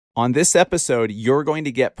On this episode, you're going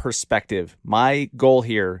to get perspective. My goal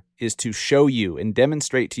here is to show you and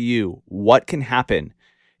demonstrate to you what can happen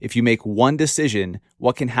if you make one decision,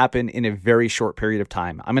 what can happen in a very short period of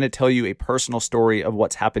time. I'm going to tell you a personal story of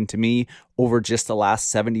what's happened to me over just the last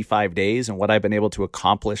 75 days and what I've been able to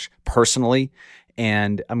accomplish personally.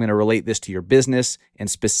 And I'm going to relate this to your business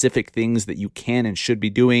and specific things that you can and should be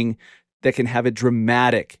doing that can have a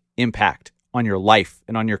dramatic impact on your life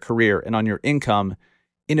and on your career and on your income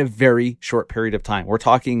in a very short period of time. We're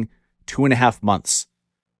talking 2.5 months.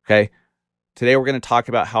 Okay. Today, we're going to talk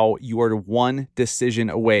about how you are one decision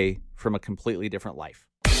away from a completely different life.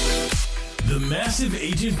 The Massive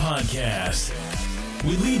Agent Podcast,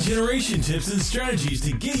 with lead generation tips and strategies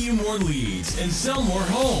to get you more leads and sell more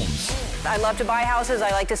homes. I love to buy houses.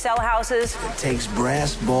 I like to sell houses. It takes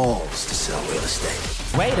brass balls to sell real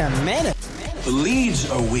estate. Wait a minute. The leads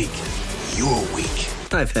are weak. You're weak.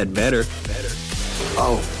 I've had better.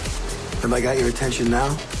 Oh, have I got your attention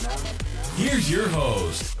now? Here's your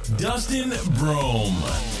host, Dustin Brome.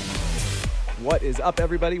 What is up,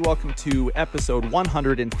 everybody? Welcome to episode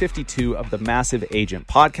 152 of the Massive Agent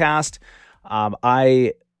Podcast. I'm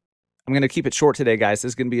going to keep it short today, guys.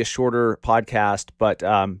 This is going to be a shorter podcast, but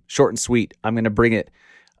short and sweet. I'm going to bring it.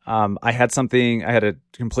 I had a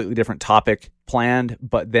completely different topic planned,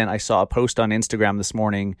 but then I saw a post on Instagram this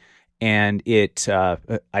morning and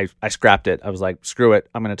I scrapped it. I was like, screw it.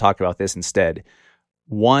 I'm going to talk about this instead.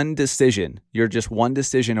 One decision. You're just one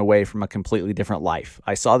decision away from a completely different life.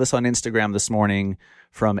 I saw this on Instagram this morning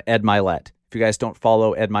from Ed Mylett. If you guys don't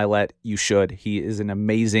follow Ed Mylett, you should. He is an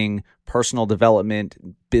amazing personal development,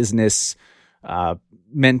 business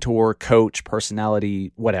mentor, coach,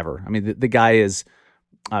 personality, whatever. I mean, the guy is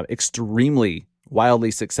extremely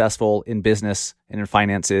wildly successful in business and in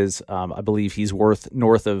finances. I believe he's worth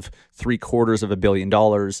north of $750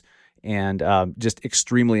 million and just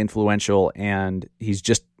extremely influential. And he's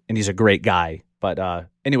a great guy. But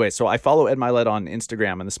anyway, so I follow Ed Mylett on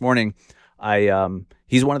Instagram, and this morning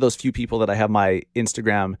he's one of those few people that I have my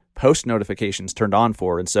Instagram post notifications turned on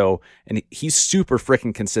for. And he's super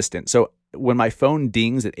freaking consistent. So when my phone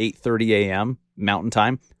dings at 8:30 a.m. Mountain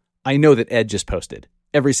Time, I know that Ed just posted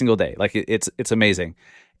every single day. Like it's amazing.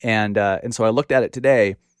 And so I looked at it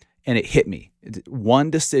today and it hit me. One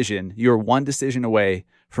decision, you're one decision away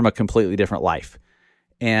from a completely different life.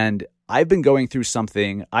 And I've been going through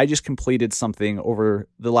something. I just completed something over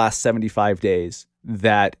the last 75 days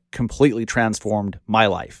that completely transformed my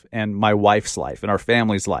life and my wife's life and our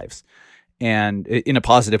family's lives, and in a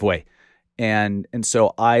positive way. And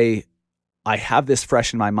so I have this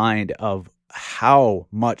fresh in my mind of how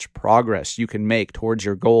much progress you can make towards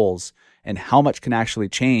your goals and how much can actually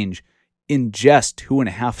change in just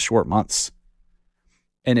 2.5 short months.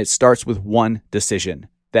 And it starts with one decision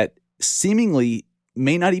that seemingly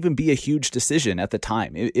may not even be a huge decision at the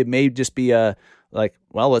time. It may just be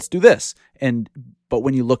let's do this. But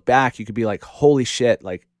when you look back, you could be like, holy shit,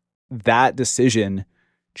 like that decision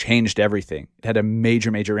changed everything. It had a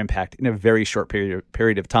major, major impact in a very short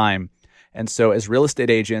period of time. And so as real estate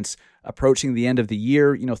agents approaching the end of the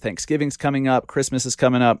year, Thanksgiving's coming up, Christmas is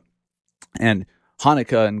coming up, and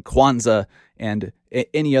Hanukkah and Kwanzaa and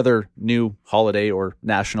any other new holiday or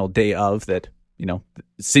national day of that, it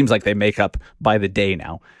seems like they make up by the day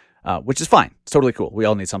now, which is fine. It's totally cool. We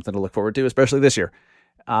all need something to look forward to, especially this year.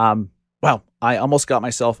 Well, I almost got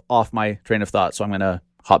myself off my train of thought, so I'm going to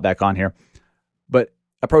hop back on here. But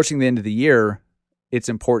approaching the end of the year, it's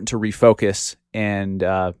important to refocus and,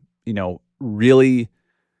 really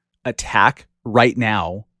attack right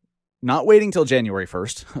now, not waiting till January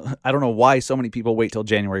 1st. I don't know why so many people wait till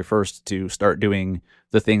January 1st to start doing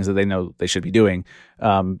the things that they know they should be doing.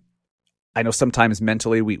 I know sometimes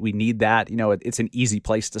mentally we need that. It's an easy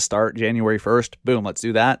place to start. January 1st, boom, let's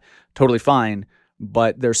do that. Totally fine.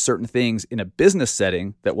 But there's certain things in a business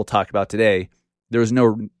setting that we'll talk about today. There's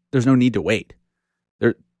no need to wait.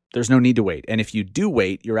 There's no need to wait. And if you do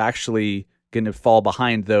wait, you're actually going to fall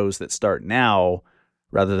behind those that start now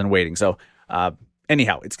rather than waiting. So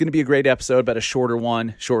anyhow, it's going to be a great episode, but a shorter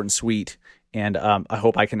one, short and sweet. And I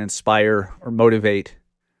hope I can inspire or motivate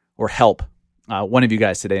or help one of you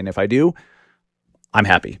guys today. And if I do, I'm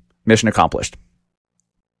happy. Mission accomplished.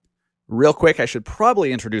 Real quick, I should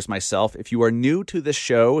probably introduce myself. If you are new to this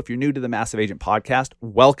show, if you're new to the Massive Agent Podcast,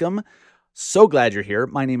 welcome. So glad you're here.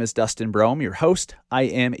 My name is Dustin Brome, your host. I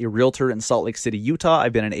am a realtor in Salt Lake City, Utah.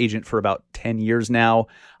 I've been an agent for about 10 years now.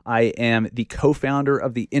 I am the co-founder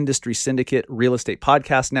of the Industry Syndicate Real Estate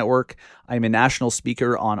Podcast Network. I'm a national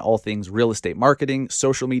speaker on all things real estate marketing,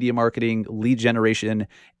 social media marketing, lead generation,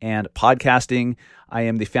 and podcasting. I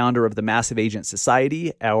am the founder of the Massive Agent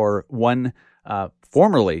Society, our one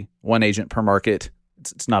formerly One Agent Per Market.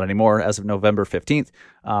 It's not anymore as of November 15th.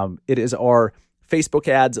 It is our Facebook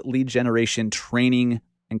ads lead generation training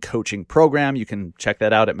and coaching program. You can check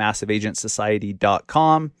that out at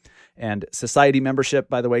massiveagentsociety.com. And society membership,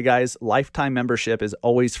 by the way, guys, lifetime membership is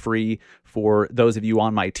always free for those of you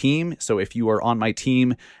on my team. So if you are on my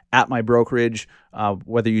team at my brokerage,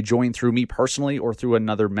 whether you join through me personally or through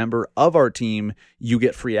another member of our team, you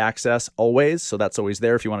get free access always. So that's always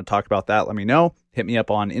there. If you want to talk about that, let me know. Hit me up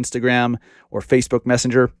on Instagram or Facebook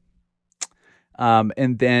Messenger.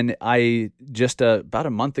 And then I just about a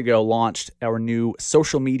month ago launched our new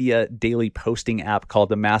social media daily posting app called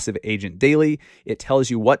the Massive Agent Daily. It tells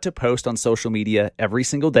you what to post on social media every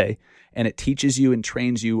single day, and it teaches you and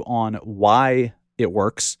trains you on why it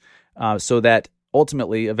works, so that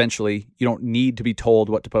ultimately, eventually, you don't need to be told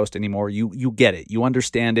what to post anymore. You get it. You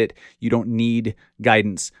understand it. You don't need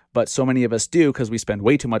guidance. But so many of us do because we spend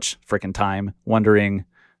way too much freaking time wondering,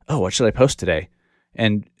 oh, what should I post today?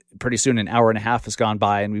 And pretty soon an hour and a half has gone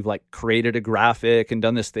by and we've like created a graphic and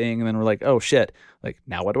done this thing. And then we're like, oh shit, like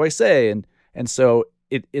now what do I say? And so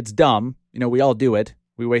it's dumb. You know, we all do it.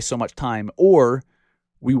 We waste so much time, or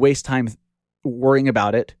we waste time worrying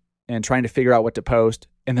about it and trying to figure out what to post.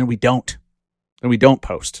 And then we don't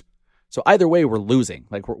post. So either way, we're losing,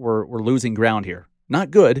 like we're losing ground here.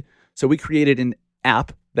 Not good. So we created an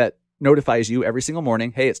app that notifies you every single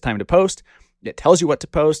morning. Hey, it's time to post. It tells you what to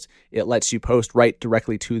post. It lets you post right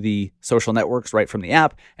directly to the social networks right from the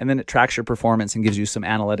app. And then it tracks your performance and gives you some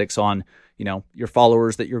analytics on, you know, your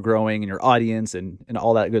followers that you're growing and your audience and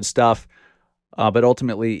all that good stuff. But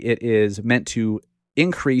ultimately, it is meant to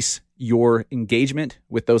increase your engagement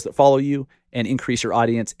with those that follow you and increase your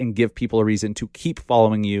audience and give people a reason to keep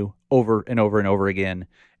following you over and over and over again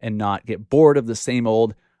and not get bored of the same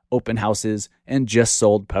old open houses and just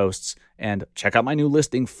sold posts and check out my new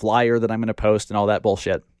listing flyer that I'm going to post and all that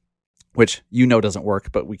bullshit, which you know doesn't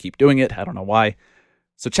work, but we keep doing it. I don't know why.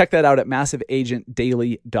 So check that out at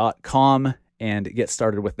massiveagentdaily.com and get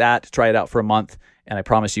started with that. Try it out for a month. And I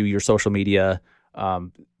promise you, your social media,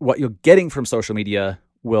 what you're getting from social media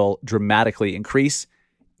will dramatically increase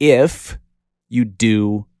if you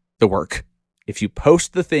do the work. If you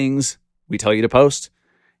post the things we tell you to post,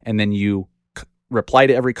 and then you reply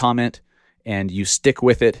to every comment and you stick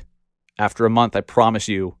with it, after a month, I promise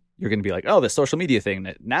you, you're going to be like, oh, this social media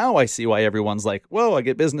thing. Now I see why everyone's like, whoa, I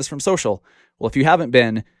get business from social. Well, if you haven't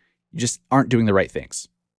been, you just aren't doing the right things.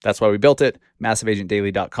 That's why we built it.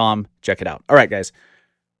 MassiveAgentDaily.com. Check it out. All right, guys.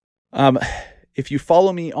 If you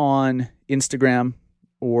follow me on Instagram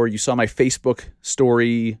or you saw my Facebook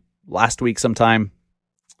story last week sometime,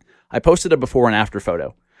 I posted a before and after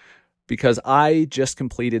photo because I just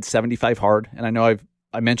completed 75 hard. And I know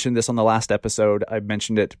I mentioned this on the last episode. I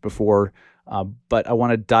mentioned it before, but I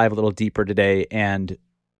want to dive a little deeper today and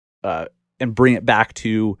bring it back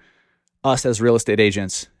to us as real estate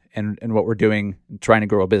agents and what we're doing, trying to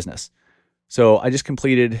grow a business. So I just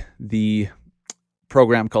completed the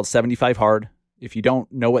program called 75 Hard. If you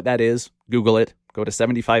don't know what that is, Google it. Go to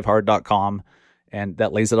 75hard.com, and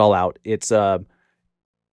that lays it all out. It's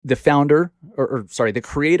the founder, the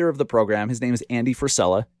creator of the program. His name is Andy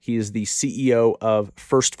Frisella. He is the CEO of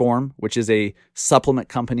First Form, which is a supplement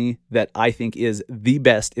company that I think is the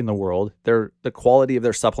best in the world. The quality of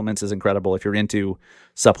their supplements is incredible if you're into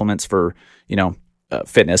supplements for,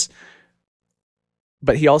 fitness.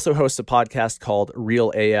 But he also hosts a podcast called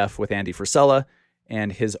Real AF with Andy Frisella,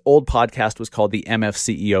 and his old podcast was called the MF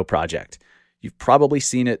CEO Project. You've probably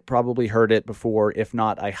seen it, probably heard it before. If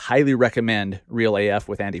not, I highly recommend Real AF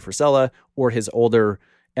with Andy Frisella or his older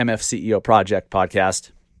MF CEO Project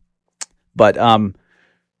podcast. But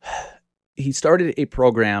he started a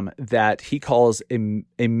program that he calls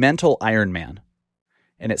a mental Ironman,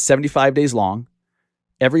 and it's 75 days long.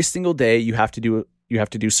 Every single day you have to do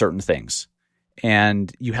certain things,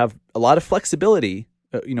 and you have a lot of flexibility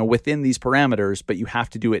within these parameters, but you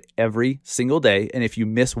have to do it every single day. And if you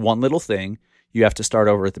miss one little thing, you have to start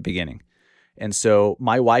over at the beginning. And so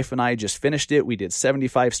my wife and I just finished it. We did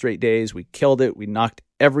 75 straight days. We killed it. We knocked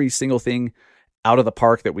every single thing out of the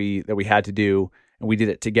park that we had to do. And we did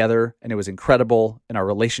it together, and it was incredible. And our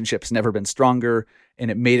relationship's never been stronger. And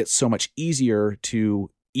it made it so much easier to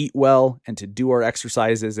eat well and to do our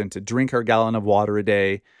exercises and to drink our gallon of water a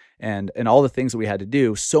day and all the things that we had to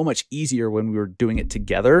do so much easier when we were doing it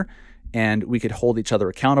together, and we could hold each other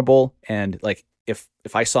accountable. And like, if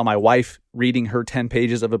I saw my wife reading her 10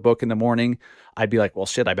 pages of a book in the morning, I'd be like, well,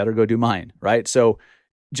 shit, I better go do mine. Right. So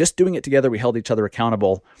just doing it together, we held each other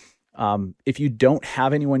accountable. If you don't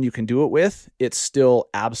have anyone you can do it with, it's still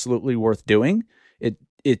absolutely worth doing.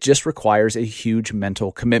 It just requires a huge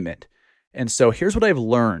mental commitment. And so here's what I've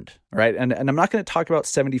learned, right? And I'm not going to talk about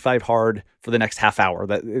 75 hard for the next half hour.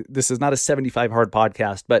 This is not a 75 hard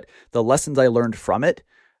podcast, but the lessons I learned from it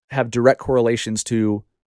have direct correlations to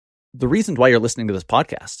the reasons why you're listening to this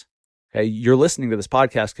podcast. Okay, you're listening to this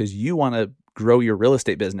podcast because you want to grow your real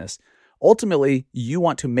estate business. Ultimately, you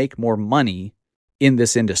want to make more money in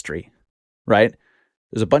this industry, right?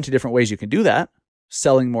 There's a bunch of different ways you can do that.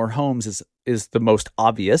 Selling more homes is the most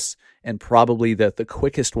obvious and probably the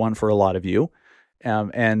quickest one for a lot of you.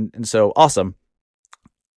 And so awesome.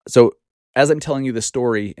 So as I'm telling you the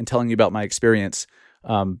story and telling you about my experience,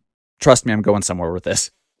 trust me, I'm going somewhere with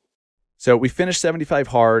this. So we finished 75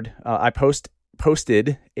 hard. I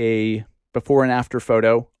posted a before and after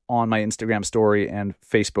photo on my Instagram story and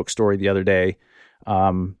Facebook story the other day.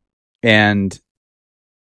 And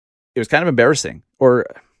it was kind of embarrassing, or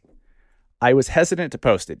I was hesitant to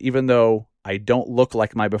post it, even though I don't look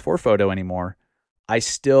like my before photo anymore. I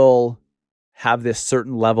still have this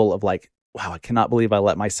certain level of like, wow, I cannot believe I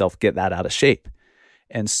let myself get that out of shape.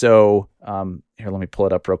 And so here, let me pull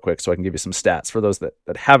it up real quick so I can give you some stats for those that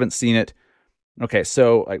haven't seen it. Okay,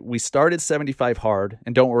 so we started 75 hard,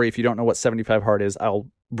 and don't worry if you don't know what 75 hard is, I'll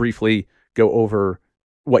briefly go over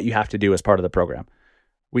what you have to do as part of the program.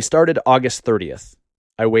 We started August 30th.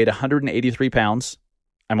 I weighed 183 pounds.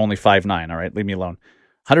 I'm only 5'9", all right? Leave me alone.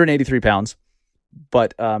 183 pounds,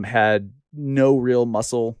 but had no real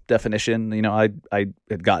muscle definition. You know, I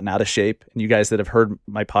had gotten out of shape. And you guys that have heard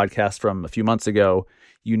my podcast from a few months ago,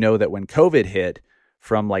 you know that when COVID hit,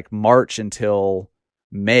 from like March until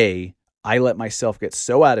May, I let myself get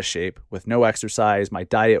so out of shape with no exercise. My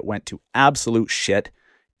diet went to absolute shit,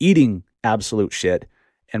 eating absolute shit,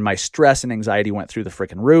 and my stress and anxiety went through the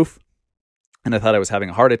freaking roof. And I thought I was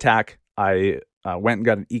having a heart attack. I went and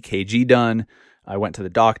got an EKG done. I went to the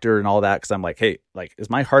doctor and all that because I'm like, hey, like,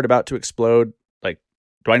 is my heart about to explode? Like,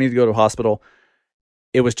 do I need to go to a hospital?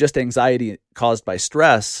 It was just anxiety caused by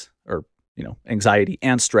stress, or, you know, anxiety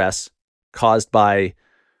and stress caused by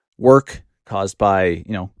work, caused by,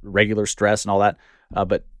 you know, regular stress and all that,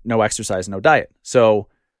 but no exercise, no diet. So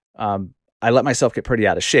I let myself get pretty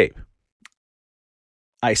out of shape.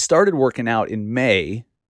 I started working out in May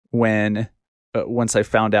when once I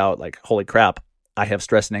found out, like, holy crap, I have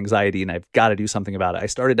stress and anxiety and I've got to do something about it. I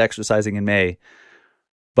started exercising in May,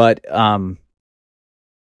 but I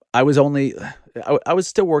was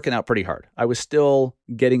still working out pretty hard. I was still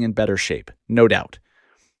getting in better shape, no doubt.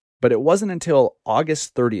 But it wasn't until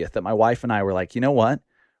August 30th that my wife and I were like, you know what?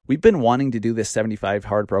 We've been wanting to do this 75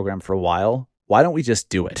 hard program for a while. Why don't we just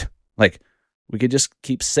do it? Like, we could just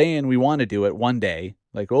keep saying we want to do it one day.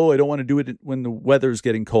 Like, oh, I don't want to do it when the weather's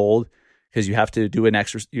getting cold, because you have to do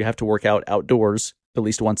you have to work out outdoors at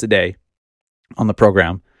least once a day on the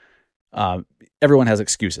program. Everyone has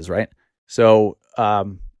excuses, right? So,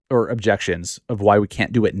 or objections of why we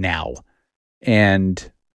can't do it now.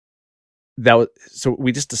 And so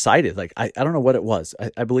we just decided, like, I don't know what it was.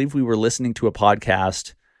 I believe we were listening to a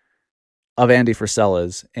podcast of Andy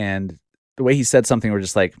Frisella's, and the way he said something, we're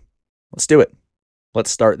just like, let's do it. Let's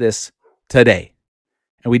start this today.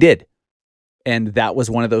 And we did. And that was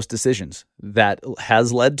one of those decisions that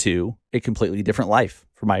has led to a completely different life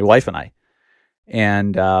for my wife and I.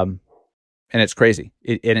 And it's crazy.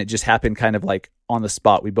 It just happened kind of like on the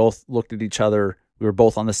spot. We both looked at each other. We were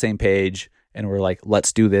both on the same page, and we're like,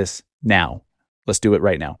 let's do this now. Let's do it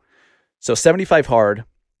right now. So 75 hard,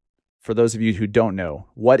 for those of you who don't know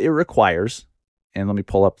what it requires, and let me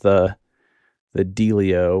pull up the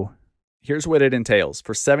dealio. Here's what it entails.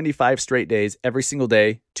 For 75 straight days, every single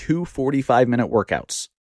day, 2 45-minute workouts.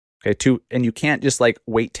 Okay, and you can't just like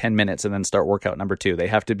wait 10 minutes and then start workout number 2. They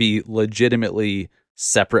have to be legitimately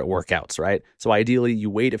separate workouts, right? So ideally,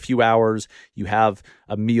 you wait a few hours, you have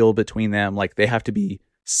a meal between them. Like, they have to be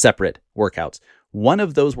separate workouts. One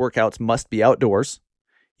of those workouts must be outdoors.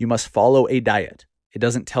 You must follow a diet. It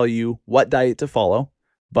doesn't tell you what diet to follow,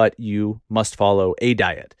 but you must follow a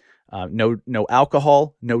diet. No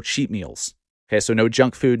alcohol, no cheat meals. Okay, so no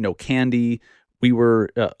junk food, no candy. We were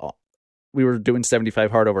doing 75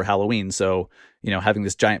 hard over Halloween, so, you know, having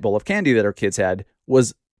this giant bowl of candy that our kids had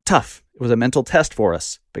was tough. It was a mental test for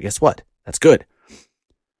us. But guess what? That's good.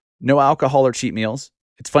 No alcohol or cheat meals.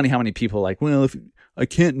 It's funny how many people are like, well, if I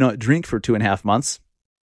can't not drink for 2.5 months.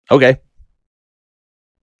 Okay,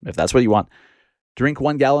 if that's what you want. Drink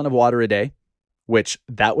 1 gallon of water a day, which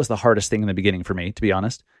that was the hardest thing in the beginning for me, to be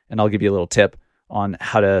honest. And I'll give you a little tip on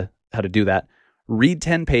how to do that. Read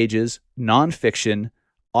 10 pages, nonfiction.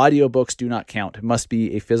 Audiobooks do not count. It must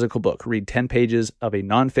be a physical book. Read 10 pages of a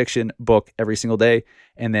nonfiction book every single day.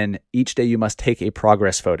 And then each day you must take a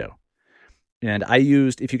progress photo. And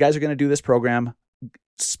if you guys are going to do this program,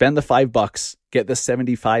 spend the $5, get the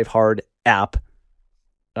 75 hard app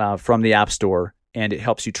from the App Store, and it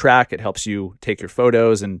helps you track, it helps you take your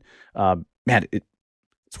photos, and man,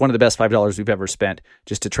 it's one of the best $5 we've ever spent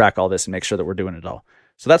just to track all this and make sure that we're doing it all.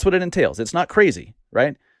 So that's what it entails. It's not crazy,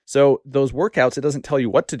 right? So those workouts, it doesn't tell you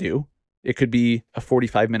what to do. It could be a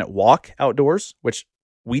 45-minute walk outdoors, which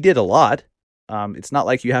we did a lot. It's not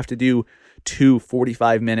like you have to do 2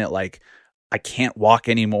 45-minute, like, I can't walk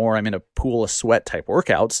anymore, I'm in a pool of sweat type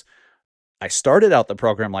workouts. I started out the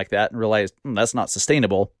program like that and realized that's not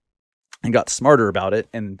sustainable, and got smarter about it.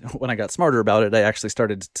 And when I got smarter about it, I actually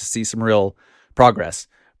started to see some real progress.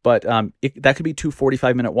 But that could be 2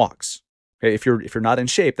 45-minute walks. Okay? If you're not in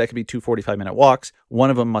shape, that could be 2 45-minute walks. One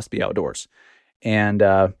of them must be outdoors. And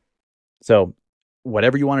so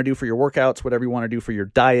whatever you want to do for your workouts, whatever you want to do for your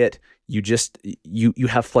diet, you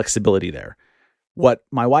have flexibility there. What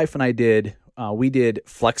my wife and I did, we did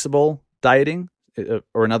flexible dieting,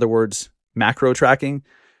 or in other words, macro tracking.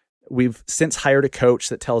 We've since hired a coach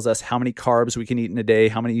that tells us how many carbs we can eat in a day,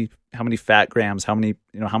 how many fat grams, how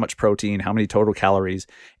much protein, how many total calories,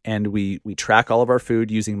 and we track all of our food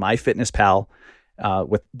using MyFitnessPal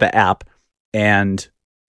with the app, and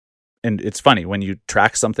it's funny, when you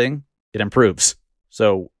track something, it improves.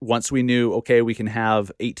 So once we knew, okay, we can have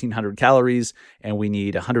 1,800 calories and we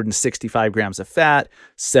need 165 grams of fat,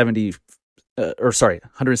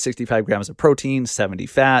 165 grams of protein, 70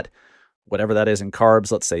 fat, whatever that is in carbs,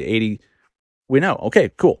 let's say 80. We know,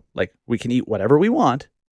 okay, cool. Like, we can eat whatever we want.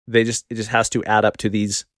 It just has to add up to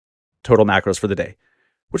these total macros for the day,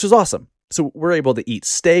 which is awesome. So we're able to eat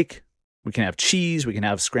steak. We can have cheese. We can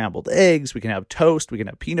have scrambled eggs. We can have toast. We can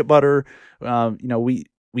have peanut butter.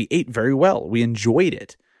 We ate very well. We enjoyed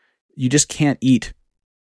it. You just can't eat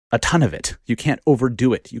a ton of it. You can't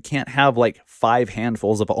overdo it. You can't have like 5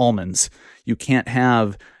 handfuls of almonds. You can't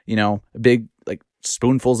have, big like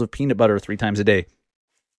spoonfuls of peanut butter 3 times a day.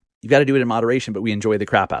 You've got to do it in moderation, but we enjoy the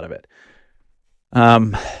crap out of it.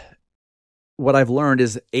 What I've learned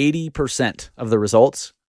is 80% of the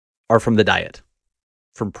results are from the diet,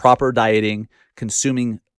 from proper dieting,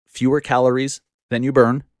 consuming fewer calories than you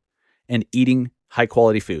burn, and eating high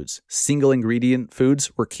quality foods. Single ingredient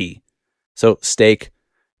foods were key. So steak,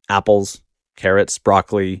 apples, carrots,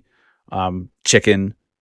 broccoli, chicken,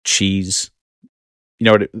 cheese,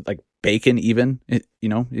 like bacon even,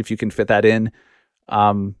 if you can fit that in.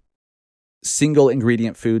 Single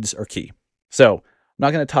ingredient foods are key. So I'm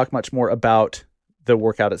not going to talk much more about the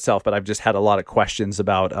workout itself, but I've just had a lot of questions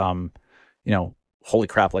about, holy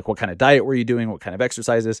crap, like what kind of diet were you doing? What kind of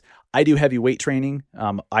exercises? I do heavy weight training.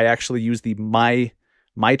 I actually use the My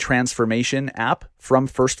Transformation app from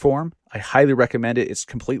First Form. I highly recommend it. It's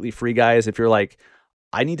completely free, guys. If you're like,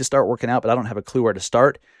 I need to start working out, but I don't have a clue where to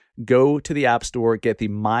start, go to the App Store, get the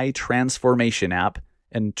My Transformation app,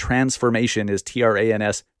 and transformation is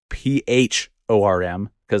TRANSPHORM,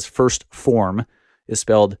 because First Form is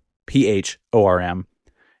spelled PHORM,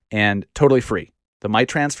 and totally free. The My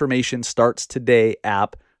Transformation Starts Today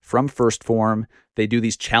app from First Form. They do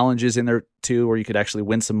these challenges in there too, where you could actually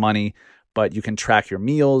win some money, but you can track your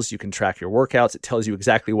meals, you can track your workouts. It tells you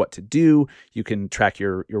exactly what to do. You can track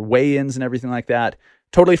your weigh-ins and everything like that.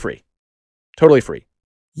 Totally free. Totally free.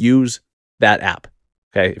 Use that app,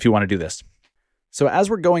 okay, if you want to do this. So as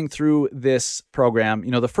we're going through this program,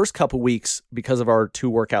 the first couple weeks, because of our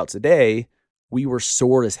 2 workouts a day, we were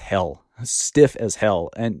sore as hell, stiff as hell.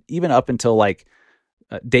 And even up until like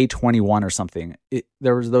day 21 or something,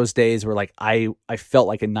 there was those days where like I felt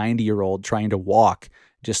like a 90-year-old trying to walk,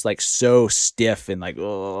 just like so stiff and like,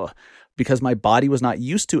 ugh, because my body was not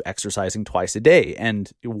used to exercising twice a day.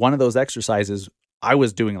 And one of those exercises, I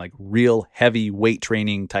was doing like real heavy weight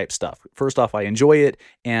training type stuff. First off, I enjoy it,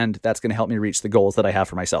 and that's going to help me reach the goals that I have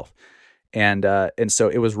for myself. And so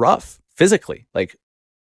it was rough physically. Like,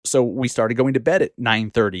 so we started going to bed at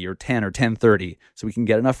 9:30 or 10 or 10:30 so we can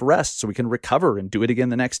get enough rest so we can recover and do it again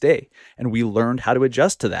the next day. And we learned how to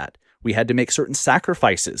adjust to that. We had to make certain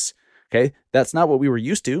sacrifices. Okay. That's not what we were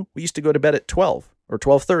used to. We used to go to bed at 12 or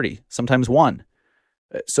 12:30, sometimes 1.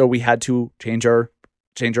 So we had to change our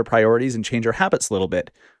priorities and change our habits a little bit.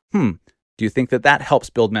 Do you think that helps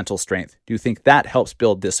build mental strength? Do you think that helps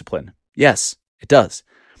build discipline? Yes, it does.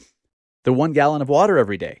 The 1 gallon of water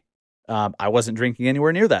every day. I wasn't drinking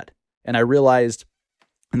anywhere near that. And I realized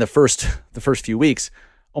in the first few weeks,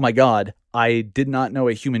 oh my God, I did not know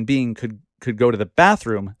a human being could go to the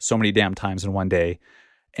bathroom so many damn times in one day.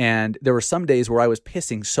 And there were some days where I was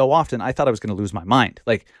pissing so often, I thought I was going to lose my mind.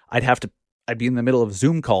 Like I'd be in the middle of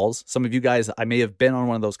Zoom calls. Some of you guys, I may have been on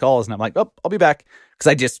one of those calls and I'm like, oh, I'll be back.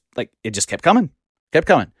 Cause it just kept coming.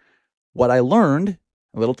 What I learned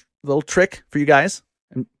A little trick for you guys.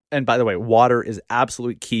 And by the way, water is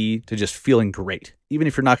absolutely key to just feeling great. Even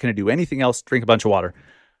if you're not going to do anything else, drink a bunch of water.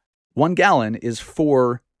 1 gallon is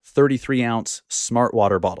 4 33-ounce smart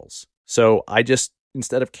water bottles. So I just,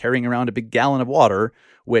 instead of carrying around a big gallon of water,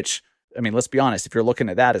 which, I mean, let's be honest, if you're looking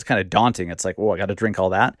at that, it's kind of daunting. It's like, I got to drink all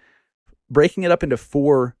that. Breaking it up into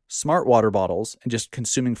 4 smart water bottles and just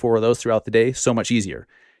consuming 4 of those throughout the day, so much easier.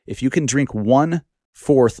 If you can drink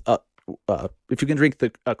 1/4, if you can drink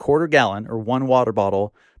a quarter gallon or 1 water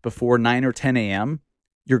bottle before 9 or 10 a.m.,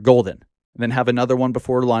 you're golden. And then have another one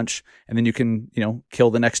before lunch, and then you can, kill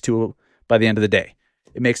the next 2 by the end of the day.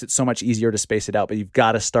 It makes it so much easier to space it out, but you've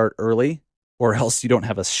got to start early or else you don't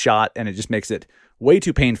have a shot, and it just makes it way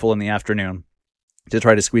too painful in the afternoon to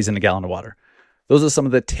try to squeeze in a gallon of water. Those are some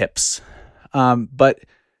of the tips. But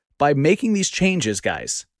by making these changes,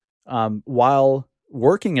 guys, while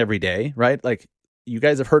working every day, right? Like you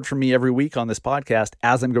guys have heard from me every week on this podcast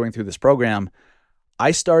as I'm going through this program,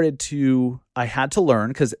 I had to learn,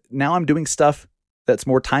 because now I'm doing stuff that's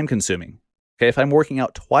more time consuming. Okay. If I'm working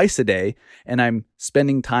out twice a day and I'm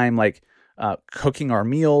spending time like cooking our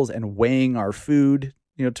meals and weighing our food,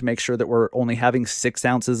 to make sure that we're only having 6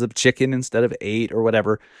 ounces of chicken instead of 8 or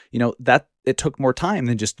whatever, that it took more time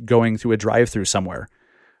than just going through a drive-through somewhere.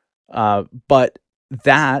 But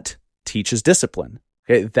that teaches discipline.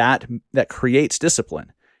 Okay. That creates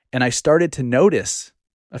discipline. And I started to notice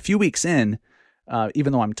a few weeks in,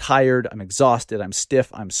 even though I'm tired, I'm exhausted, I'm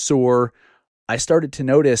stiff, I'm sore, I started to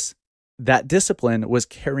notice that discipline was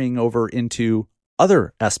carrying over into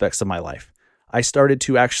other aspects of my life. I started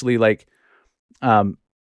to actually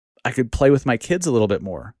I could play with my kids a little bit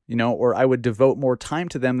more, or I would devote more time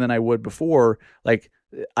to them than I would before. Like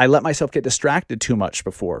I let myself get distracted too much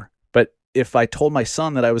before. But if I told my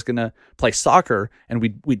son that I was going to play soccer and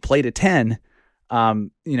we'd play to 10,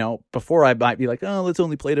 before I might be like, oh, let's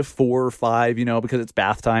only play to 4 or 5, because it's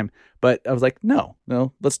bath time. But I was like, no,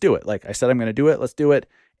 let's do it. Like I said, I'm going to do it. Let's do it.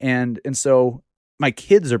 And so my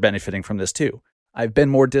kids are benefiting from this too. I've been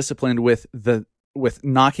more disciplined with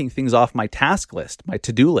knocking things off my task list, my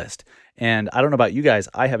to-do list. And I don't know about you guys,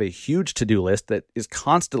 I have a huge to-do list that is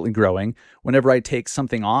constantly growing. Whenever I take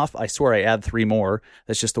something off, I swear I add 3 more.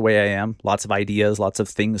 That's just the way I am. Lots of ideas, lots of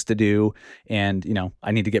things to do. And,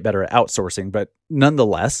 I need to get better at outsourcing. But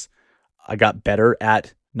nonetheless, I got better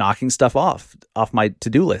at knocking stuff off my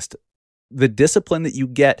to-do list. The discipline that you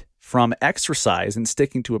get from exercise and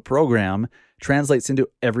sticking to a program translates into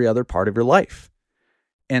every other part of your life.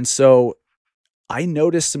 And so I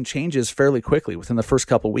noticed some changes fairly quickly within the first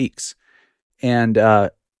couple weeks. And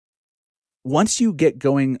once you get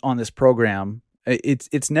going on this program,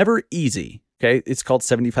 it's never easy. Okay. It's called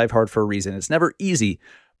 75 Hard for a reason. It's never easy.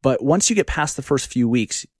 But once you get past the first few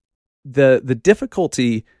weeks, the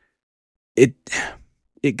difficulty,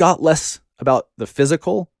 it got less about the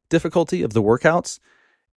physical difficulty of the workouts,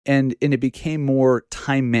 and it became more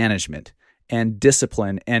time management and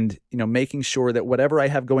discipline, and making sure that whatever I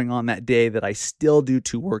have going on that day, that I still do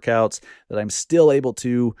 2 workouts, that I'm still able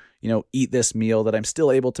to eat this meal, that I'm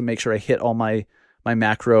still able to make sure I hit all my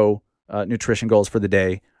macro nutrition goals for the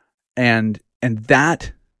day, and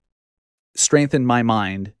that strengthened my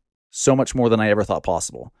mind so much more than I ever thought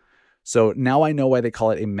possible. So now I know why they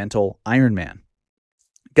call it a mental Ironman,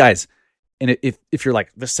 guys. And if you're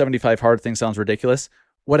like, the 75 hard thing sounds ridiculous,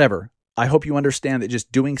 whatever. I hope you understand that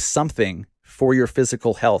just doing something for your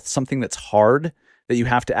physical health, something that's hard, that you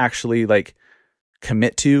have to actually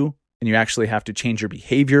commit to, and you actually have to change your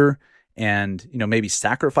behavior and, maybe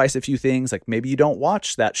sacrifice a few things. Like maybe you don't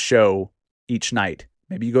watch that show each night.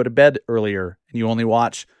 Maybe you go to bed earlier and you only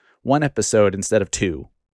watch 1 episode instead of 2,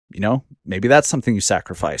 maybe that's something you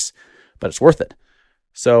sacrifice, but it's worth it.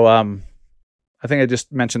 So, I think I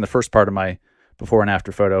just mentioned the first part of my before and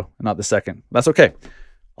after photo, not the second. That's okay.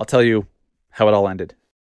 I'll tell you how it all ended.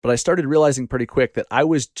 But I started realizing pretty quick that I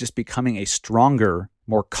was just becoming a stronger,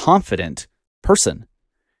 more confident person.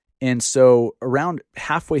 And so around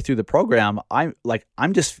halfway through the program, I'm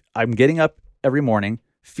getting up every morning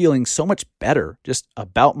feeling so much better just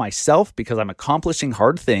about myself because I'm accomplishing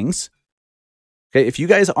hard things. Okay. If you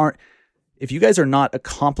guys are not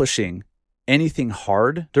accomplishing anything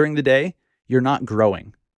hard during the day, you're not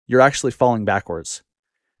growing. You're actually falling backwards.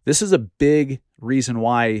 This is a big reason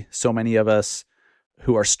why so many of us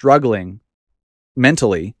who are struggling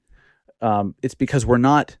mentally, it's because we're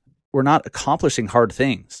not accomplishing hard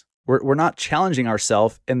things. We're not challenging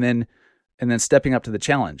ourselves and then stepping up to the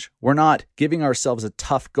challenge. We're not giving ourselves a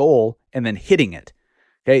tough goal and then hitting it.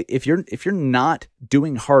 Okay, if you're not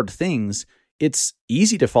doing hard things, it's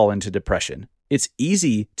easy to fall into depression. It's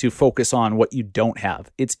easy to focus on what you don't have.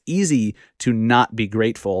 It's easy to not be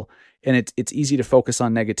grateful, and it's easy to focus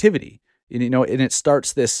on negativity. And, and it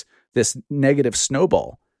starts this negative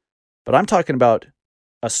snowball. But I'm talking about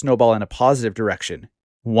a snowball in a positive direction.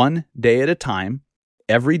 One day at a time,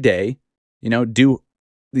 every day, do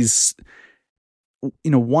these,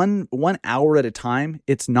 1 hour at a time.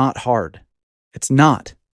 It's not hard. It's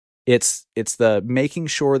not. It's the making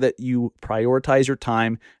sure that you prioritize your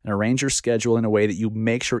time and arrange your schedule in a way that you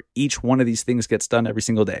make sure each one of these things gets done every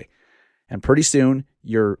single day. And pretty soon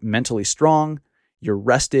you're mentally strong, you're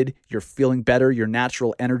rested, you're feeling better, your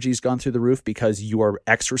natural energy's gone through the roof because you are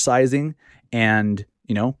exercising, and,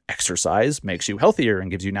 exercise makes you healthier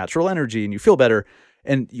and gives you natural energy and you feel better.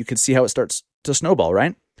 And you can see how it starts to snowball,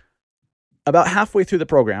 right? About halfway through the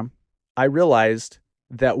program, I realized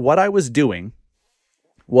that what I was doing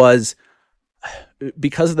was,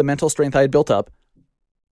 because of the mental strength I had built up,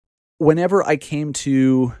 whenever I came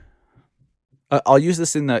to, I'll use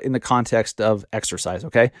this in the context of exercise,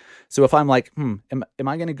 okay? So if I'm like, am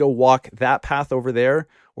I going to go walk that path over there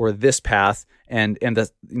or this path? And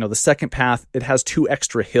the second path, it has 2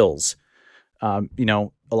 extra hills. A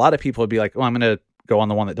lot of people would be like, I'm going to go on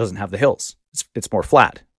the one that doesn't have the hills. It's more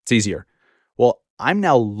flat. It's easier. Well, I'm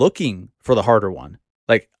now looking for the harder one.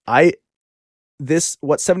 Like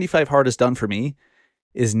what 75 Hard has done for me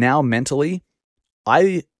is now mentally,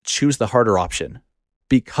 I choose the harder option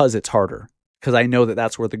because it's harder, because I know that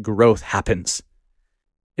that's where the growth happens.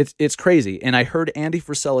 It's crazy. And I heard Andy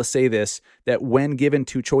Frisella say this, that when given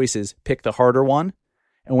 2 choices, pick the harder one.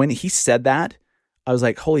 And when he said that, I was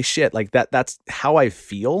like, holy shit, like that's how I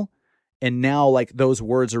feel. And now like those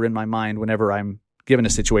words are in my mind whenever I'm given a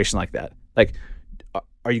situation like that. Like,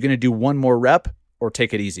 are you going to do one more rep or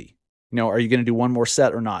take it easy? Are you going to do one more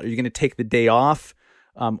set or not? Are you going to take the day off?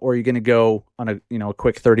 Or are you going to go on a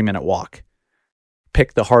quick 30-minute walk?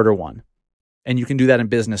 Pick the harder one. And you can do that in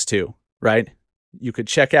business too, right? You could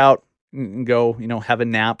check out and go, have a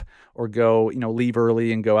nap, or go, leave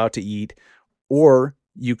early and go out to eat. Or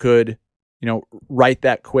you could, write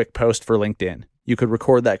that quick post for LinkedIn. You could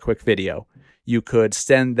record that quick video. You could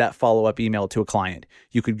send that follow-up email to a client.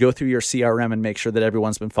 You could go through your CRM and make sure that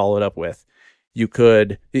everyone's been followed up with. You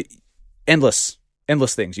could, endless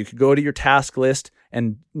things. You could go to your task list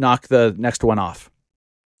and knock the next one off,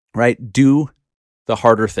 right? Do the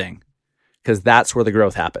harder thing, because that's where the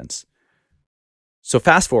growth happens. So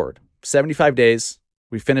fast forward 75 days,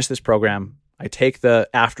 we finish this program. I take the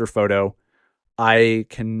after photo. I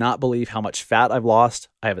cannot believe how much fat I've lost.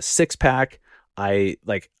 I have a 6-pack. I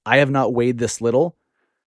have not weighed this little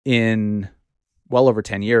in well over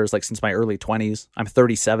 10 years, like since my early 20s. I'm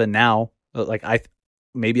 37 now. Like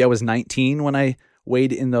maybe I was 19 when I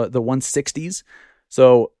weighed in the 160s.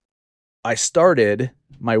 So I started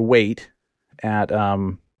my weight at,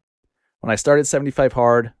 when I started 75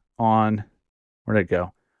 Hard on, where did it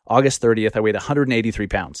go? August 30th, I weighed 183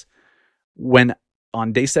 pounds. When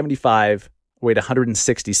on day 75, I weighed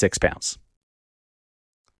 166 pounds.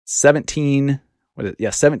 17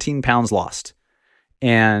 pounds lost.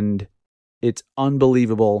 And it's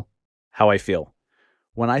unbelievable how I feel.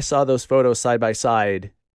 When I saw those photos side by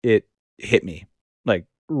side, it hit me like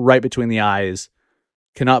right between the eyes.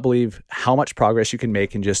 Cannot believe how much progress you can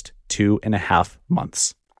make in just 2.5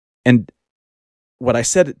 months. And what I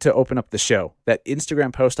said to open up the show, that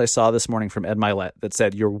Instagram post I saw this morning from Ed Milet that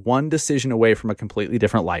said, you're one decision away from a completely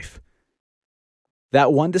different life.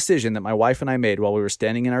 That one decision that my wife and I made while we were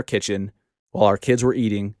standing in our kitchen, while our kids were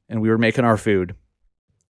eating and we were making our food,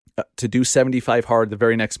 to do 75 Hard the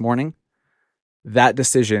very next morning, that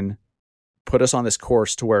decision put us on this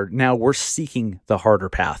course to where now we're seeking the harder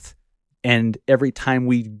path. And every time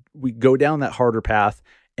we go down that harder path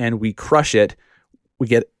and we crush it, we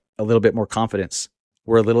get a little bit more confidence.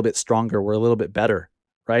 We're a little bit stronger. We're a little bit better,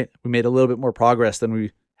 right? We made a little bit more progress than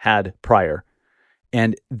we had prior.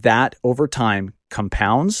 And that over time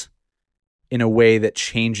compounds in a way that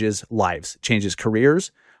changes lives, changes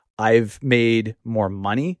careers. I've made more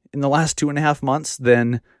money in the last 2.5 months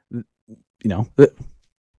than,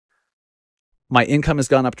 my income has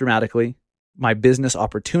gone up dramatically. My business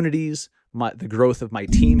opportunities, the growth of my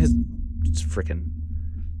team has, freaking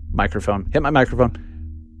microphone, hit my microphone.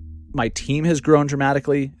 My team has grown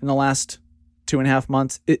dramatically in the last 2.5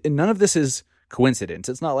 months. None of this is coincidence.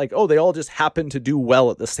 It's not like, they all just happen to do well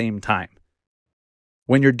at the same time.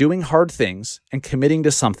 When you're doing hard things and committing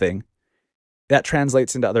to something, that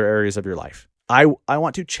translates into other areas of your life. I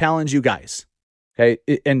want to challenge you guys. Okay.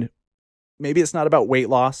 And maybe it's not about weight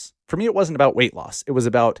loss. For me, it wasn't about weight loss. It was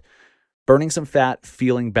about burning some fat,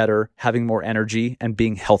 feeling better, having more energy, and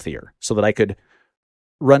being healthier so that I could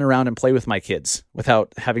run around and play with my kids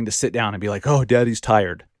without having to sit down and be like, oh, daddy's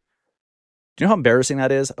tired. Do you know how embarrassing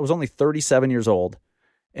that is? I was only 37 years old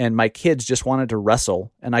and my kids just wanted to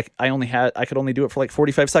wrestle. And I could only do it for like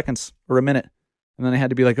 45 seconds or a minute. And then I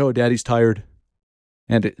had to be like, oh, daddy's tired.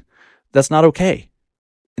 And that's not okay.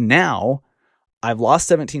 And now I've lost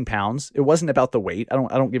 17 pounds. It wasn't about the weight. I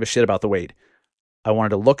don't give a shit about the weight. I wanted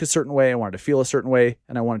to look a certain way. I wanted to feel a certain way.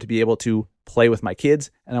 And I wanted to be able to play with my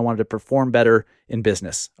kids. And I wanted to perform better in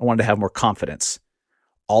business. I wanted to have more confidence.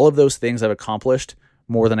 All of those things I've accomplished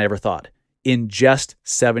more than I ever thought in just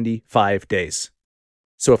 75 days.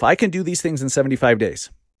 So if I can do these things in 75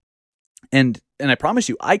 days, and I promise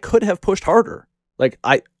you, I could have pushed harder. Like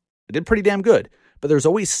I did pretty damn good, but there's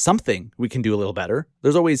always something we can do a little better.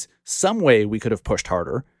 There's always some way we could have pushed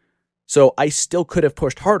harder. So I still could have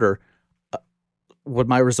pushed harder. Would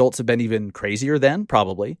my results have been even crazier then?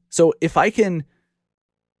 Probably. So if I can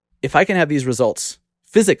have these results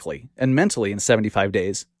physically and mentally in 75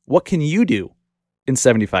 days, what can you do in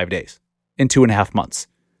 75 days, in 2.5 months?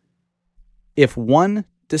 If one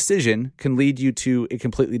decision can lead you to a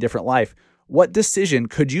completely different life, what decision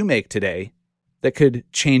could you make today that could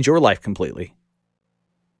change your life completely?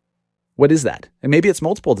 What is that? And maybe it's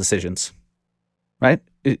multiple decisions, right?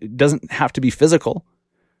 It doesn't have to be physical.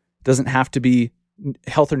 It doesn't have to be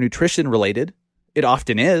health or nutrition related. It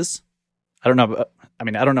often is. I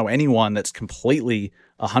don't know anyone that's completely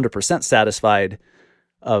 100% satisfied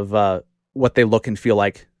of what they look and feel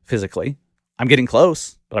like physically. I'm getting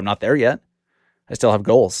close, but I'm not there yet. I still have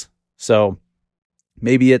goals. So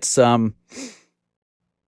maybe it's selling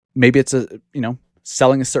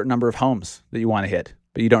a certain number of homes that you want to hit,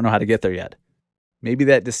 but you don't know how to get there yet. Maybe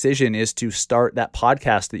that decision is to start that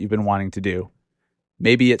podcast that you've been wanting to do.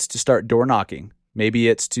 Maybe it's to start door knocking. Maybe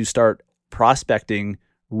it's to start prospecting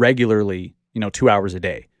regularly, 2 hours a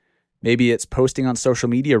day. Maybe it's posting on social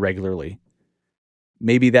media regularly.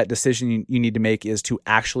 Maybe that decision you need to make is to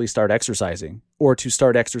actually start exercising, or to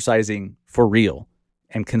start exercising for real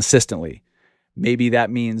and consistently. Maybe that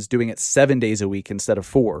means doing it 7 days a week instead of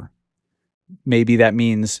 4. Maybe that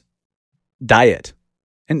means diet.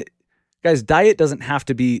 And guys, diet doesn't have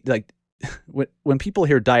to be like, when people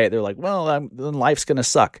hear diet, they're like, well, then life's going to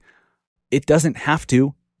suck. It doesn't have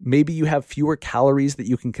to. Maybe you have fewer calories that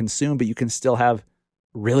you can consume, but you can still have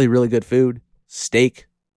really, really good food, steak,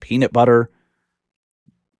 peanut butter.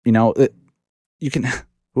 We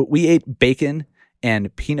ate bacon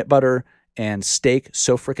and peanut butter and steak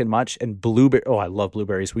so freaking much, and blueberry. Oh, I love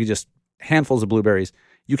blueberries. Handfuls of blueberries.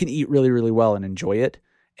 You can eat really, really well and enjoy it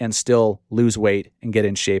and still lose weight and get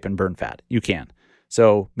in shape and burn fat. You can.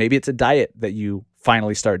 So maybe it's a diet that you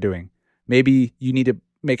finally start doing. Maybe you need to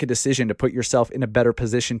make a decision to put yourself in a better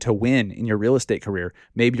position to win in your real estate career.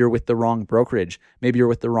 Maybe you're with the wrong brokerage. Maybe you're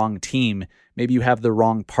with the wrong team. Maybe you have the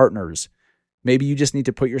wrong partners. Maybe you just need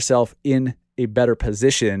to put yourself in a better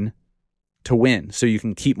position to win so you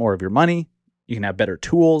can keep more of your money. You can have better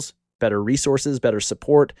tools, better resources, better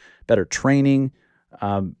support, better training.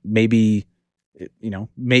 Maybe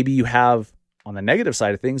you have, on the negative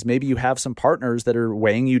side of things, maybe you have some partners that are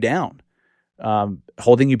weighing you down,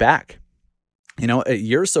 holding you back. A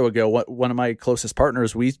year or so ago, one of my closest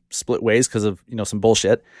partners, we split ways because of, some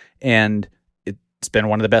bullshit. And it's been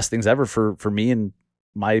one of the best things ever for me and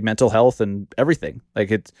my mental health and everything.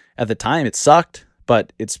 Like at the time it sucked,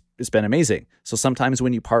 but it's been amazing. So sometimes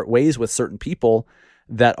when you part ways with certain people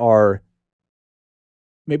that are,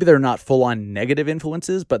 maybe they're not full on negative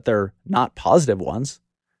influences, but they're not positive ones.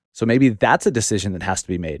 So maybe that's a decision that has to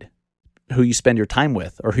be made, who you spend your time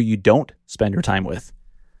with or who you don't spend your time with.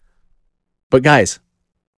 But guys,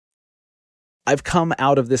 I've come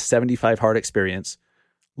out of this 75 hard experience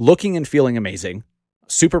looking and feeling amazing,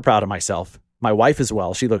 super proud of myself. My wife as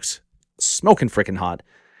well. She looks smoking freaking hot.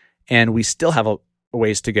 And we still have a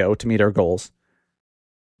ways to go to meet our goals.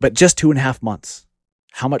 But just 2.5 months,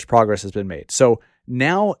 how much progress has been made? So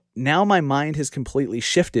now my mind has completely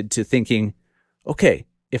shifted to thinking, okay,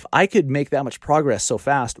 if I could make that much progress so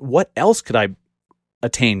fast, what else could I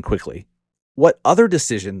attain quickly? What other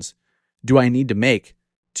decisions do I need to make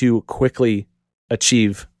to quickly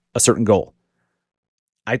achieve a certain goal?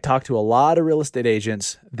 I talk to a lot of real estate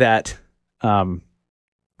agents that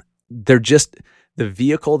they're just, the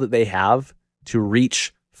vehicle that they have to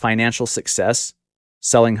reach financial success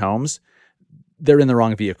selling homes, they're in the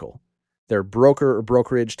wrong vehicle. Their broker or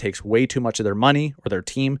brokerage takes way too much of their money, or their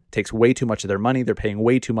team takes way too much of their money. They're paying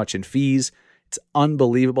way too much in fees. It's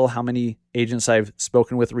unbelievable how many agents I've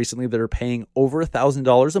spoken with recently that are paying over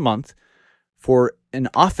 $1,000 a month for an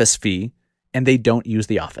office fee, and they don't use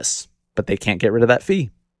the office, but they can't get rid of that fee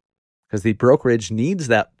because the brokerage needs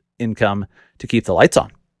that income to keep the lights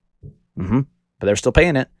on. But they're still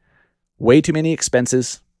paying it. Way too many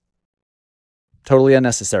expenses. Totally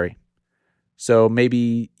unnecessary. So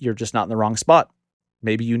maybe you're just not in the wrong spot.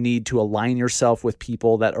 Maybe you need to align yourself with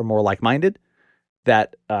people that are more like-minded,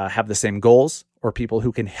 that have the same goals, or people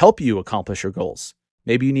who can help you accomplish your goals.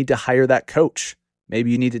 Maybe you need to hire that coach.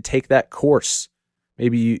 Maybe you need to take that course.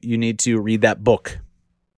 Maybe you need to read that book.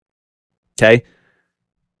 Okay?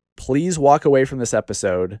 Please walk away from this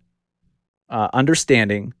episode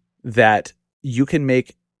understanding that you can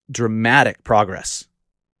make dramatic progress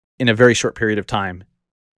in a very short period of time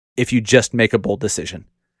if you just make a bold decision.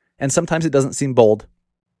 And sometimes it doesn't seem bold.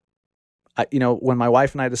 When my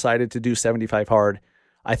wife and I decided to do 75 hard,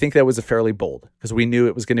 I think that was a fairly bold, because we knew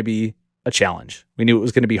it was going to be a challenge. We knew it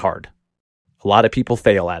was going to be hard. A lot of people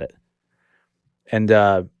fail at it. And,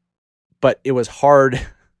 but it was hard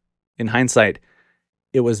in hindsight.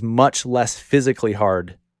 It was much less physically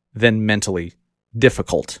hard than mentally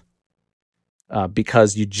difficult,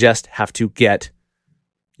 because you just have to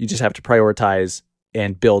prioritize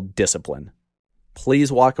and build discipline.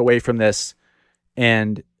 Please walk away from this,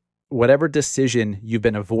 and whatever decision you've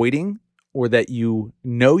been avoiding or that you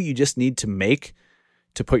just need to make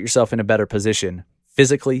to put yourself in a better position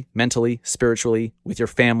physically, mentally, spiritually, with your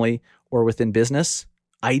family, or within business,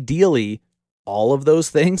 ideally, all of those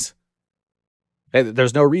things,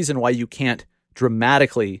 there's no reason why you can't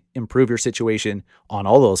dramatically improve your situation on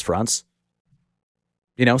all those fronts.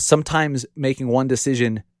 Sometimes making one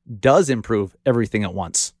decision does improve everything at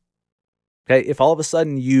once. Okay, if all of a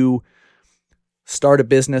sudden you start a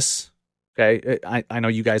business, okay, I know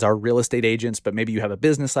you guys are real estate agents, but maybe you have a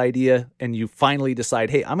business idea and you finally decide,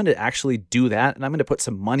 hey, I'm going to actually do that, and I'm going to put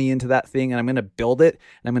some money into that thing, and I'm going to build it,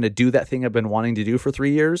 and I'm going to do that thing I've been wanting to do for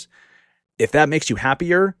 3 years. If that makes you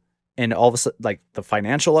happier, and all of a sudden, like the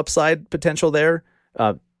financial upside potential there,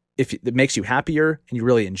 if it makes you happier and you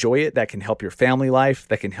really enjoy it, that can help your family life,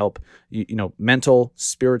 that can help mental,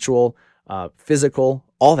 spiritual, physical,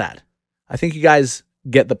 all that. I think you guys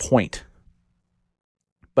get the point.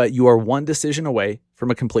 But you are one decision away from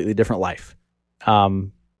a completely different life.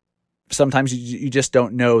 Sometimes you just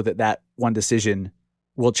don't know that one decision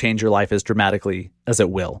will change your life as dramatically as it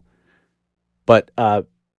will. But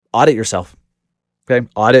audit yourself. Okay,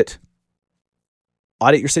 audit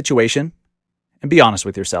your situation and be honest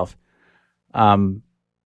with yourself. One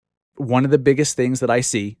of the biggest things that I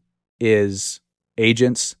see is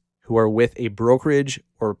agents who are with a brokerage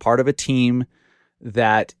or part of a team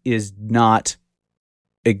that is not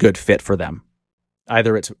a good fit for them.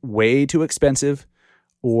 Either it's way too expensive,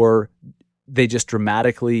 or they just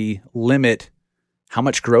dramatically limit how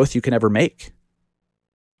much growth you can ever make.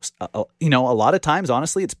 A lot of times,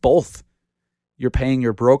 honestly, it's both. You're paying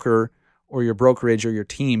your broker or your brokerage or your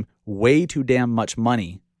team way too damn much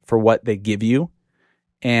money for what they give you,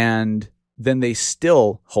 and then they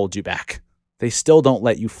still hold you back. They still don't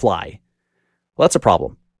let you fly. Well, that's a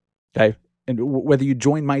problem. Okay. And whether you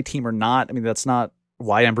join my team or not, that's not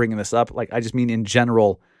why I'm bringing this up. I just mean in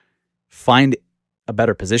general, find a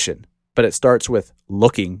better position, but it starts with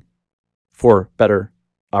looking for better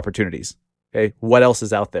opportunities. Okay. What else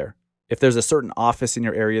is out there? If there's a certain office in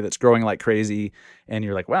your area that's growing like crazy and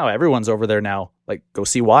you're like, wow, everyone's over there now, go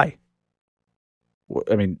see why.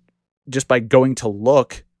 Just by going to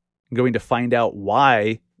look, going to find out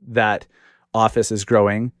why that office is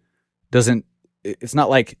growing, it's not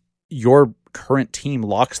like your current team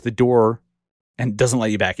locks the door and doesn't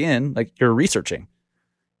let you back in. You're researching.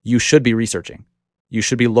 You should be researching. You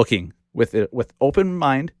should be looking with open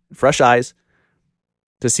mind, fresh eyes,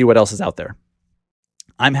 to see what else is out there.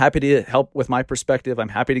 I'm happy to help with my perspective. I'm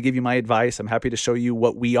happy to give you my advice. I'm happy to show you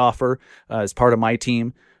what we offer as part of my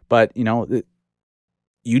team. But,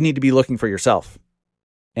 you need to be looking for yourself.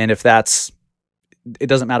 And if it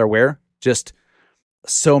doesn't matter where, just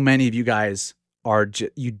so many of you guys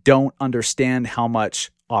you don't understand how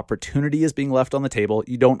much opportunity is being left on the table.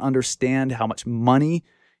 You don't understand how much money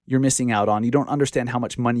you're missing out on. You don't understand how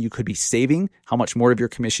much money you could be saving, how much more of your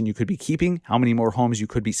commission you could be keeping, how many more homes you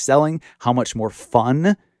could be selling, how much more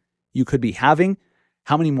fun you could be having,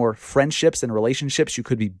 how many more friendships and relationships you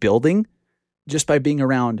could be building just by being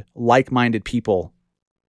around like-minded people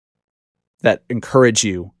that encourage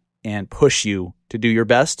you and push you to do your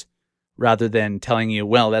best, rather than telling you,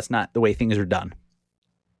 well, that's not the way things are done.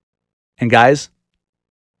 And guys,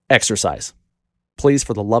 exercise. Please,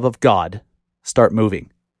 for the love of God, start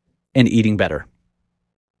moving and eating better.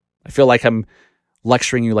 I feel like I'm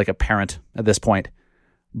lecturing you like a parent at this point,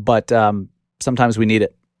 but sometimes we need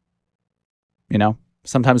it.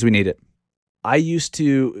 Sometimes we need it. I used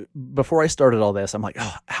to, before I started all this, I'm like,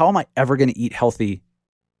 how am I ever going to eat healthy?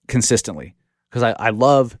 consistently because I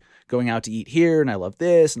love going out to eat here and I love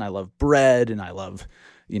this and I love bread and I love,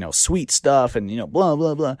 sweet stuff and, blah,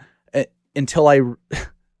 blah, blah.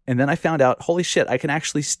 And then I found out, holy shit, I can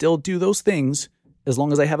actually still do those things as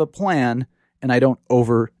long as I have a plan and I don't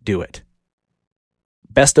overdo it.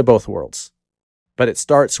 Best of both worlds. But it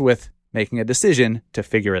starts with making a decision to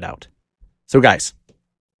figure it out. So guys,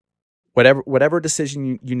 whatever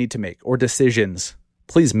decision you need to make or decisions,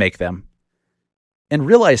 please make them. And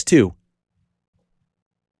realize too,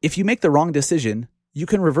 if you make the wrong decision, you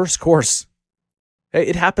can reverse course.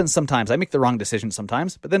 It happens sometimes. I make the wrong decision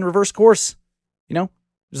sometimes, but then reverse course.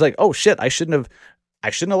 It's like, oh shit, I shouldn't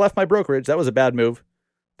have left my brokerage. That was a bad move.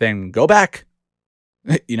 Then go back.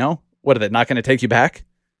 What are they not going to take you back?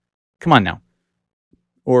 Come on now.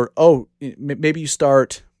 Or, maybe you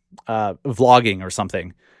start vlogging or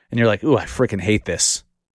something and you're like, ooh, I freaking hate this.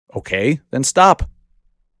 Okay, then stop.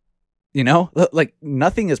 Like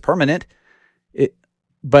nothing is permanent.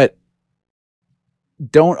 But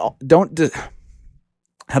don't,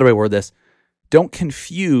 how do I word this? Don't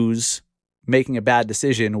confuse making a bad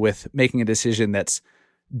decision with making a decision that's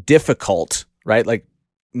difficult, right? Like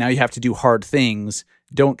now you have to do hard things.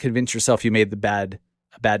 Don't convince yourself you made a bad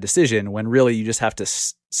decision when really you just have to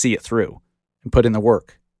see it through and put in the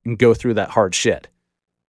work and go through that hard shit.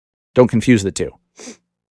 Don't confuse the two.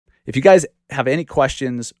 If you guys have any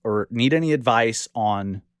questions or need any advice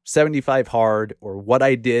on 75 hard or what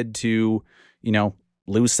I did to,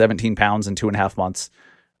 lose 17 pounds in 2.5 months,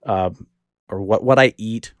 or what I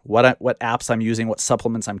eat, what apps I'm using, what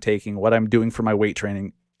supplements I'm taking, what I'm doing for my weight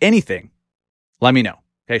training, anything, let me know.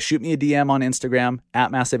 Okay, shoot me a DM on Instagram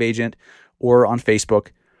 @MassiveAgent or on Facebook.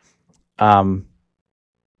 I'm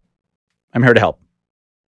here to help.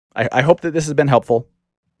 I hope that this has been helpful.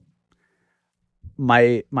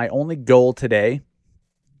 My only goal today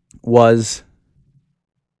was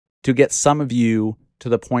to get some of you to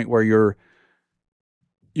the point where you're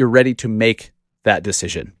ready to make that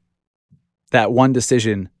decision. That one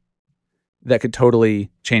decision that could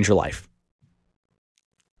totally change your life.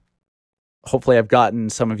 Hopefully I've gotten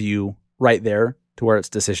some of you right there to where it's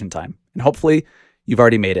decision time. And hopefully you've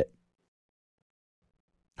already made it.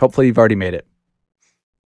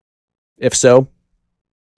 If so,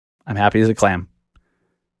 I'm happy as a clam.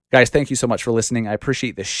 Guys, thank you so much for listening. I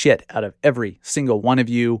appreciate the shit out of every single one of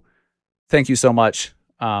you. Thank you so much.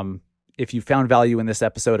 If you found value in this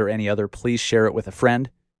episode or any other, please share it with a friend,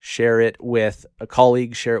 share it with a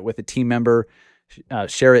colleague, share it with a team member,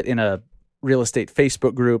 share it in a real estate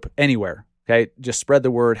Facebook group, anywhere. Okay. Just spread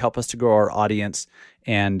the word, help us to grow our audience.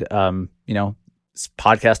 And, this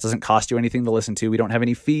podcast doesn't cost you anything to listen to. We don't have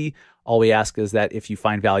any fee. All we ask is that if you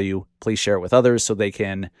find value, please share it with others so they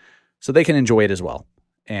can enjoy it as well.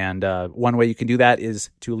 And one way you can do that is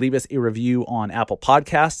to leave us a review on Apple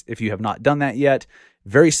Podcasts. If you have not done that yet,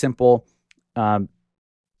 very simple. I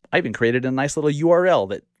even created a nice little URL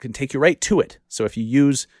that can take you right to it. So if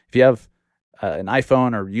you have an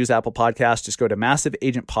iPhone or use Apple Podcasts, just go to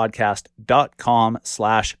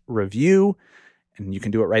massiveagentpodcast.com/review, and you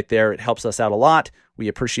can do it right there. It helps us out a lot. We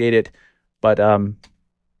appreciate it. But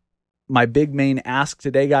my big main ask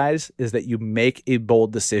today, guys, is that you make a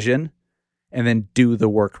bold decision and then do the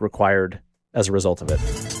work required as a result of it.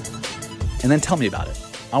 And then tell me about it.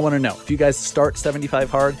 I want to know. If you guys start 75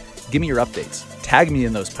 hard, give me your updates. Tag me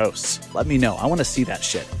in those posts. Let me know. I want to see that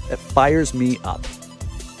shit. That fires me up.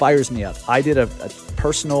 I did a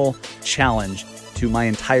personal challenge to my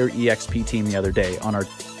entire EXP team the other day on our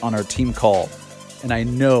team call. And I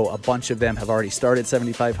know a bunch of them have already started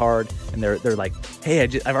 75 hard, and they're like, hey,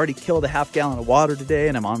 I've already killed a half gallon of water today,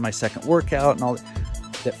 and I'm on my second workout and all that.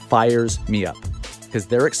 That fires me up because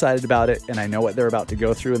they're excited about it, and I know what they're about to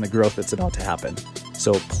go through and the growth that's about to happen.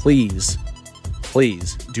 So please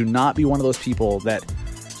do not be one of those people that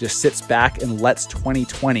just sits back and lets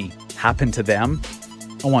 2020 happen to them.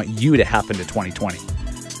 I want you to happen to 2020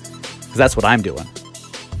 because that's what I'm doing.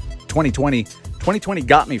 2020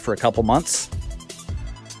 got me for a couple months,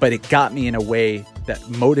 but it got me in a way that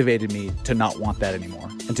motivated me to not want that anymore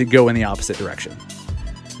and to go in the opposite direction.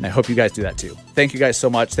 And I hope you guys do that too. Thank you guys so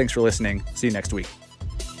much. Thanks for listening. See you next week.